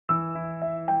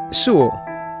Sewell,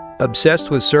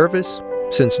 obsessed with service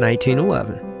since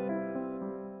 1911.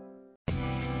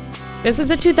 This is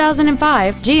a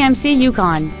 2005 GMC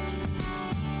Yukon.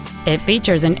 It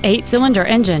features an 8-cylinder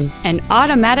engine, an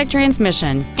automatic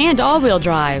transmission, and all-wheel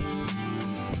drive.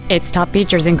 Its top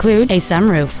features include a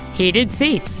sunroof, heated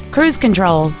seats, cruise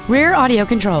control, rear audio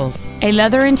controls, a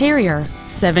leather interior,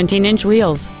 17-inch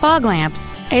wheels, fog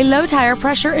lamps, a low tire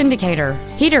pressure indicator,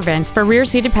 heater vents for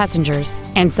rear-seated passengers,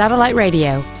 and satellite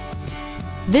radio.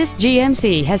 This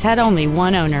GMC has had only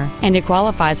one owner, and it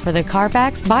qualifies for the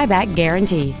Carfax buyback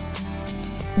guarantee.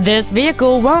 This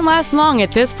vehicle won't last long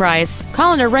at this price.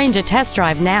 Call and arrange a test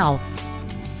drive now.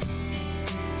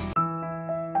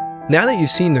 Now that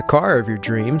you've seen the car of your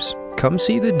dreams, come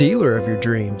see the dealer of your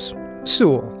dreams.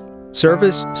 Sewell.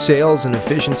 Service, sales, and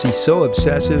efficiency so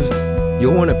obsessive,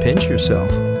 you'll want to pinch yourself.